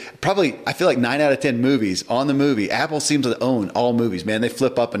see it? Probably, I feel like 9 out of 10 movies on the movie. Apple seems to own all movies, man. They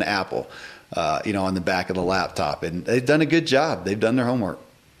flip up an Apple, on the back of the laptop. And they've done a good job. They've done their homework.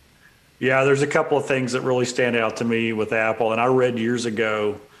 Yeah, there's a couple of things that really stand out to me with Apple. And I read years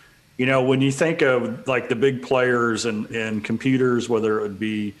ago, when you think of like the big players in computers, whether it would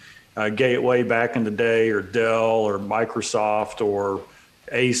be Gateway back in the day or Dell or Microsoft or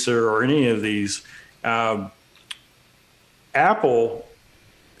Acer or any of these, Apple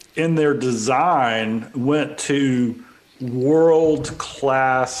in their design went to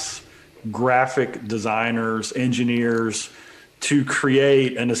world-class graphic designers, engineers to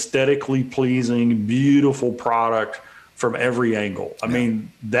create an aesthetically pleasing, beautiful product from every angle. I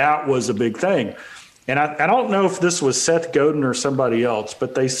mean, that was a big thing. And I don't know if this was Seth Godin or somebody else,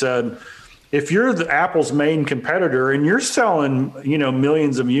 but they said, if you're the Apple's main competitor and you're selling,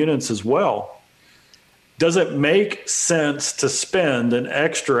 millions of units as well, does it make sense to spend an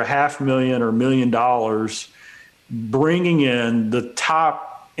extra $500,000 or $1 million bringing in the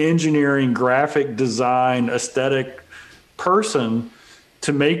top engineering, graphic design, aesthetic person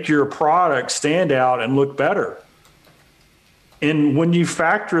to make your product stand out and look better? And when you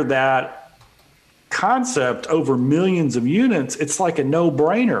factor that concept over millions of units, it's like a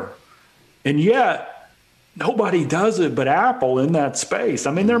no-brainer. And yet, nobody does it but Apple in that space.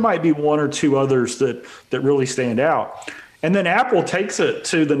 I mean, there might be one or two others that really stand out. And then Apple takes it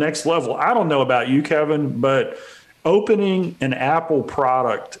to the next level. I don't know about you, Kevin, but opening an Apple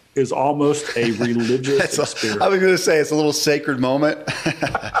product is almost a religious experience. I was going to say it's a little sacred moment.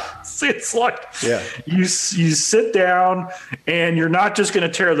 It's like you sit down and you're not just going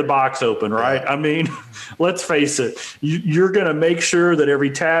to tear the box open, right? I mean, let's face it. You're going to make sure that every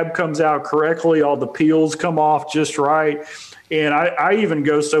tab comes out correctly, all the peels come off just right. And I even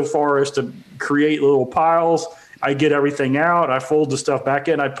go so far as to create little piles. I get everything out. I fold the stuff back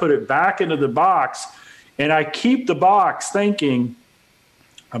in. I put it back into the box. And I keep the box thinking,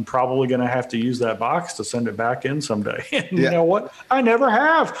 I'm probably going to have to use that box to send it back in someday. And you know what? I never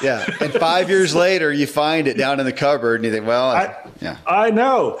have. Yeah. And 5 years later, you find it down in the cupboard and you think, well, I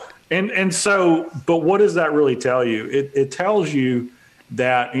know. And so, but what does that really tell you? It tells you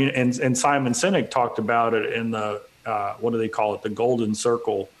that, and Simon Sinek talked about it in the, what do they call it? The golden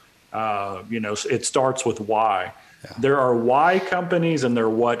circle. It starts with why. Yeah. There are why companies and there are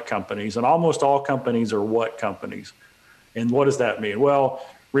what companies, and almost all companies are what companies. And what does that mean? Well,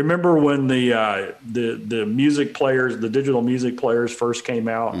 remember when the music players, the digital music players first came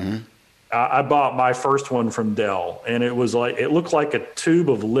out? Mm-hmm. I bought my first one from Dell, and it looked like a tube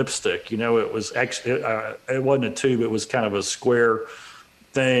of lipstick. It was it wasn't a tube; it was kind of a square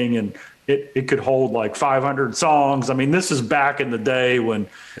thing, and it could hold like 500 songs. I mean, this is back in the day when,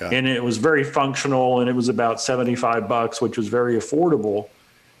 and it was very functional, and it was about $75, which was very affordable,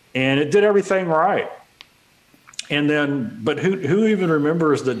 and it did everything right. And then, but who even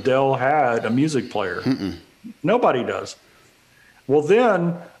remembers that Dell had a music player? Mm-mm. Nobody does. Well,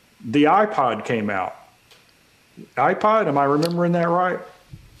 then the iPod came out. iPod, am I remembering that right?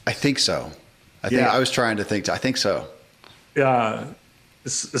 I think so. I think so.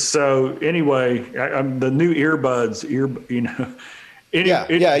 So anyway, the new earbuds,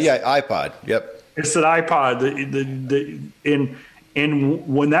 iPod. Yep. It's an iPod. And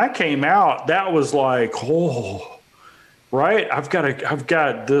when that came out, that was like, right. I've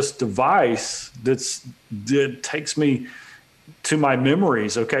got this device that takes me to my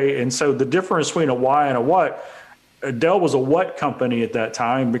memories. Okay. And so the difference between a why and a what, Dell was a what company at that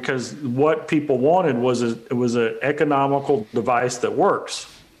time, because what people wanted was an economical device that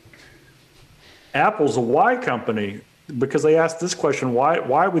works. Apple's a why company because they asked this question: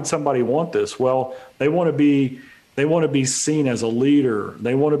 why would somebody want this? Well, they want to be seen as a leader.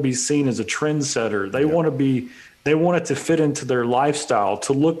 They want to be seen as a trendsetter. They want it to fit into their lifestyle,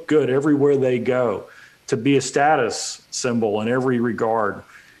 to look good everywhere they go, to be a status symbol in every regard.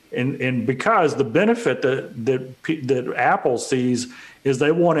 And because the benefit that Apple sees is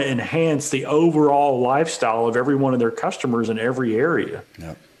they want to enhance the overall lifestyle of every one of their customers in every area.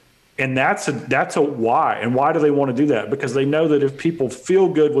 Yep. And that's a why. And why do they want to do that? Because they know that if people feel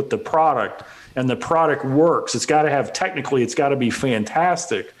good with the product and the product works, it's got to be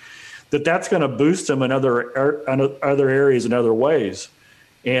fantastic, that's going to boost them in other areas and other ways.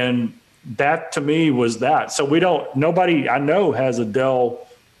 And that to me was that. So nobody I know has a Dell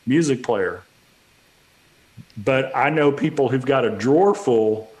music player, but I know people who've got a drawer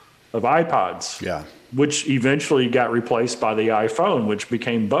full of iPods, which eventually got replaced by the iPhone, which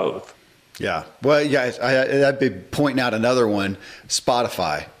became both. Yeah. Well, yeah, I'd be pointing out another one,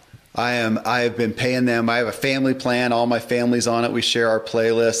 Spotify. I have been paying them. I have a family plan. All my family's on it. We share our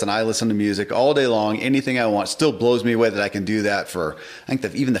playlist, and I listen to music all day long. Anything I want. Still blows me away that I can do that for, I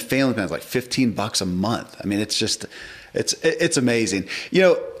think even the family plan is like $15 a month. I mean, it's just, it's amazing.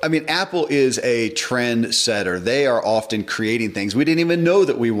 I mean, Apple is a trend setter. They are often creating things we didn't even know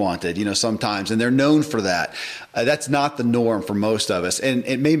that we wanted, sometimes, and they're known for that. That's not the norm for most of us. And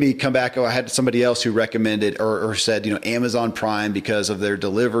it made me come back. I had somebody else who recommended or said, Amazon Prime because of their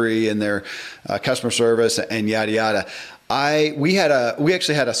delivery and their customer service and yada, yada. We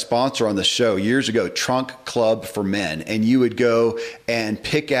actually had a sponsor on the show years ago, Trunk Club for Men, and you would go and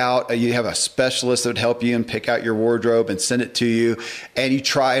pick out, you have a specialist that would help you and pick out your wardrobe and send it to you, and you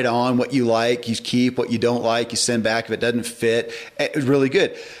try it on, what you like, you keep, what you don't like, you send back if it doesn't fit. It was really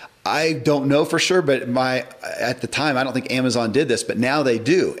good. I don't know for sure, but at the time, I don't think Amazon did this, but now they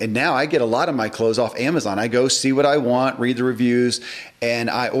do. And now I get a lot of my clothes off Amazon. I go see what I want, read the reviews, and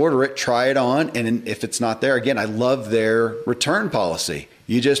I order it, try it on. And if it's not there, again, I love their return policy.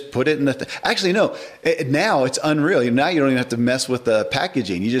 You just put it in the actually, no, now it's unreal. Now you don't even have to mess with the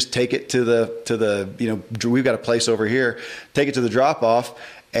packaging. You just take it to the we've got a place over here, take it to the drop off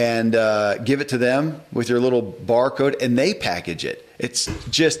and give it to them with your little barcode, and they package it.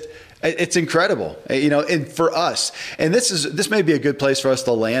 It's incredible, and for us, and this may be a good place for us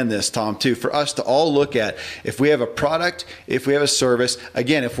to land this, Tom, too, for us to all look at if we have a product, if we have a service,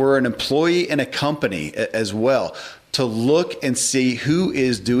 again, if we're an employee in a company as well, to look and see who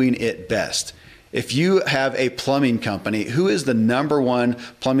is doing it best. If you have a plumbing company, who is the number one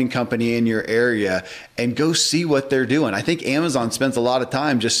plumbing company in your area, and go see what they're doing. I think Amazon spends a lot of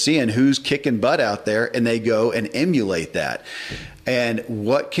time just seeing who's kicking butt out there, and they go and emulate that. And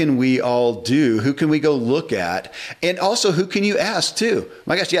what can we all do? Who can we go look at? And also, who can you ask too?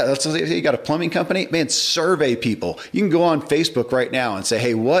 My gosh, yeah, let's say you got a plumbing company, man, survey people. You can go on Facebook right now and say,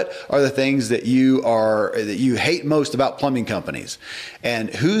 hey, what are the things that you hate most about plumbing companies? And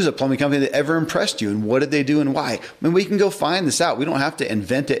who's a plumbing company that ever impressed you, and what did they do and why? I mean, we can go find this out. We don't have to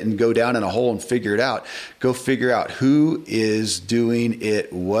invent it and go down in a hole and figure it out. Go figure out who is doing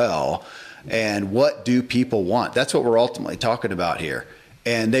it well. And what do people want? That's what we're ultimately talking about here.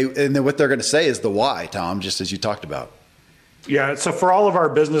 And then what they're going to say is the why, Tom, just as you talked about. Yeah. So for all of our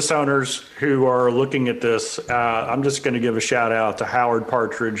business owners who are looking at this, I'm just going to give a shout out to Howard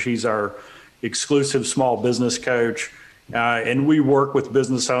Partridge. He's our exclusive small business coach. And we work with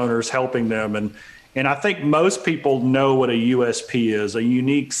business owners, helping them. And I think most people know what a USP is, a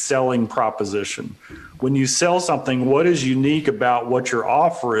unique selling proposition. When you sell something, what is unique about what your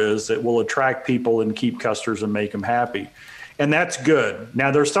offer is that will attract people and keep customers and make them happy? And that's good.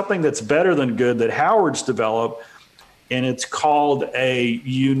 Now, there's something that's better than good that Howard's developed, and it's called a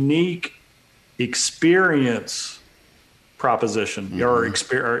unique experience proposition, or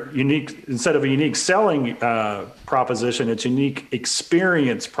unique, instead of a unique selling proposition, it's unique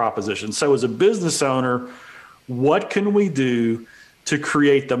experience proposition. So as a business owner, what can we do to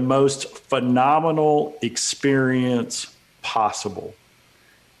create the most phenomenal experience possible?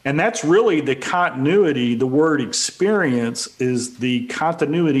 And that's really the continuity. The word experience is the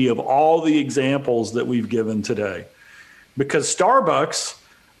continuity of all the examples that we've given today. Because Starbucks,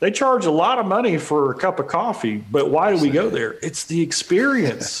 they charge a lot of money for a cup of coffee, but why do we go there? It's the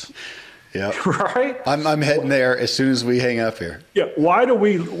experience. Yeah. Right? I'm heading there as soon as we hang up here. Yeah. Why do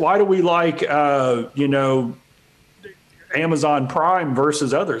we like Amazon Prime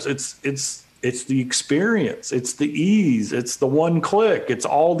versus others? It's the experience. It's the ease. It's the one click. It's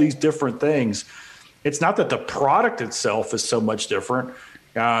all these different things. It's not that the product itself is so much different.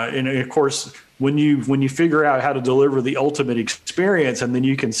 And of course, when you figure out how to deliver the ultimate experience, and then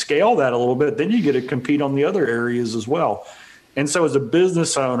you can scale that a little bit, then you get to compete on the other areas as well. And so as a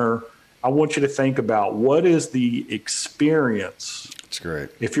business owner, I want you to think about, what is the experience? That's great.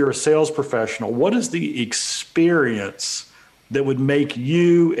 If you're a sales professional, what is the experience that would make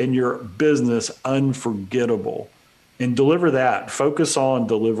you and your business unforgettable? And deliver that. Focus on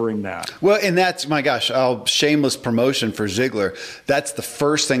delivering that. Well, and that's, my gosh, shameless promotion for Ziglar. That's the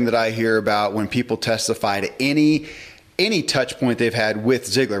first thing that I hear about when people testify to any any touch point they've had with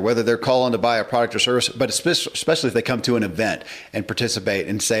Ziglar, whether they're calling to buy a product or service, but especially if they come to an event and participate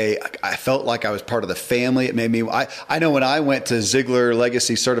and say, I felt like I was part of the family. It made me, I know when I went to Ziglar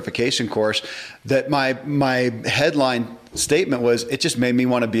Legacy certification course that my headline statement was, it just made me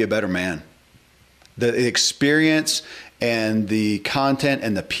want to be a better man. The experience and the content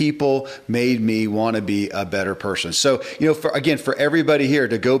and the people made me want to be a better person. So, for everybody here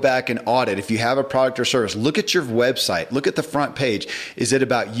to go back and audit, if you have a product or service, look at your website, look at the front page. Is it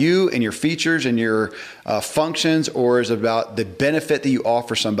about you and your features and your functions, or is it about the benefit that you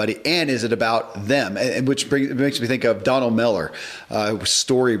offer somebody? And is it about them? And which makes me think of Donald Miller,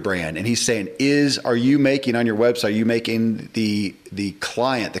 Story Brand. And he's saying, are you making on your website, are you making the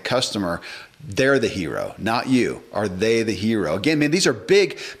client, the customer, they're the hero, not you? Are they the hero? Again, man, these are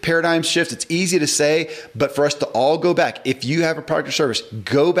big paradigm shifts. It's easy to say, but for us to all go back, if you have a product or service,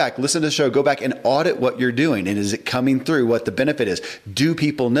 go back, listen to the show, go back and audit what you're doing. And is it coming through what the benefit is? Do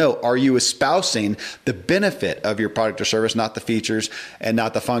people know? Are you espousing the benefit of your product or service, not the features and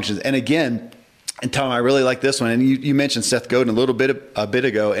not the functions? And again, and Tom, I really like this one. And you mentioned Seth Godin a bit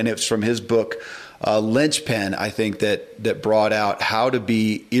ago, and it's from his book, Linchpin, I think that brought out how to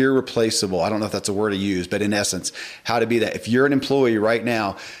be irreplaceable. I don't know if that's a word to use, but in essence, how to be that. If you're an employee right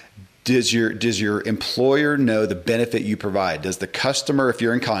now, does your employer know the benefit you provide? Does the customer, if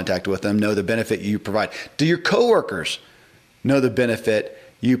you're in contact with them, know the benefit you provide? Do your coworkers know the benefit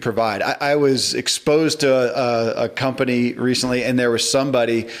you provide? I was exposed to a company recently, and there was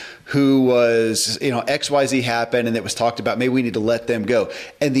somebody who was, XYZ happened, and it was talked about, maybe we need to let them go.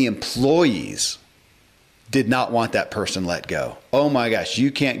 And the employees did not want that person let go. Oh my gosh, you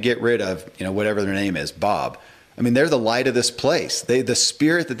can't get rid of, whatever their name is, Bob. I mean, they're the light of this place. The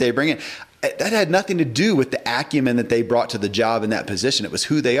spirit that they bring in, that had nothing to do with the acumen that they brought to the job in that position. It was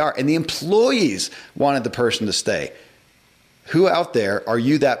who they are. And the employees wanted the person to stay. Who out there, are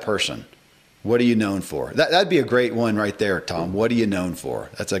you that person? What are you known for? That'd be a great one right there, Tom. What are you known for?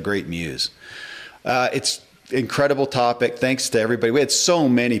 That's a great muse. It's incredible topic. Thanks to everybody. We had so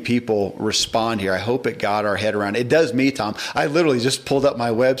many people respond here. I hope it got our head around. It does me, Tom. I literally just pulled up my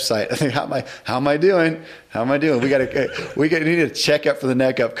website. I think, how am I doing? How am I doing? We need to check up for the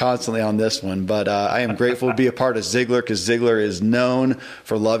neck up constantly on this one. But I am grateful to be a part of Ziglar, because Ziglar is known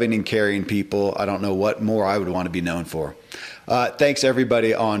for loving and caring people. I don't know what more I would want to be known for. Thanks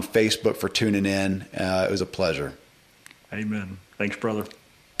everybody on Facebook for tuning in. It was a pleasure. Amen. Thanks, brother.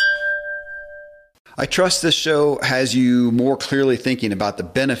 I trust this show has you more clearly thinking about the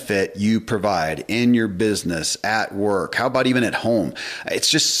benefit you provide in your business, at work, how about even at home? It's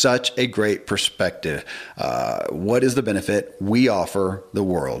just such a great perspective. What is the benefit we offer the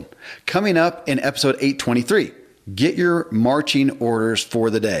world? Coming up in episode 823, get your marching orders for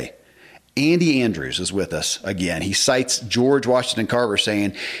the day. Andy Andrews is with us again. He cites George Washington Carver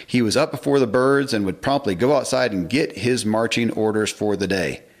saying he was up before the birds and would promptly go outside and get his marching orders for the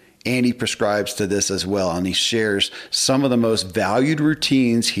day. Andy prescribes to this as well, and he shares some of the most valued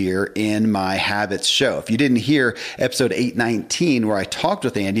routines here in My Habits show. If you didn't hear episode 819, where I talked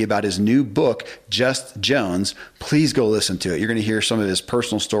with Andy about his new book, Just Jones, please go listen to it. You're going to hear some of his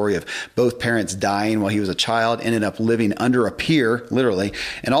personal story of both parents dying while he was a child, ended up living under a pier, literally,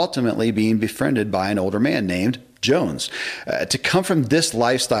 and ultimately being befriended by an older man named Jones. To come from this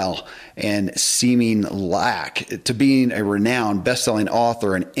lifestyle and seeming lack to being a renowned best-selling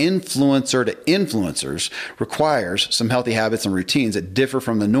author and influencer to influencers requires some healthy habits and routines that differ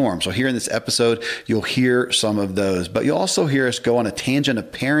from the norm. So here in this episode, you'll hear some of those, but you'll also hear us go on a tangent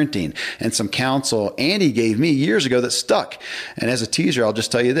of parenting and some counsel Andy gave me years ago that stuck. And as a teaser, I'll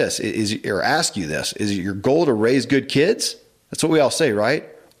just tell you this, ask you this, is it your goal to raise good kids? That's what we all say, right?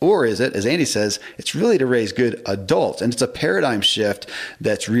 Or is it, as Andy says, it's really to raise good adults? And it's a paradigm shift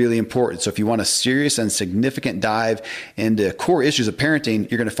that's really important. So if you want a serious and significant dive into core issues of parenting,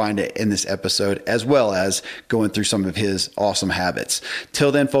 you're going to find it in this episode, as well as going through some of his awesome habits.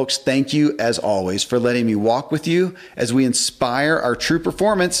 Till then, folks, thank you as always for letting me walk with you as we inspire our true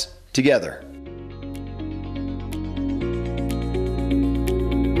performance together.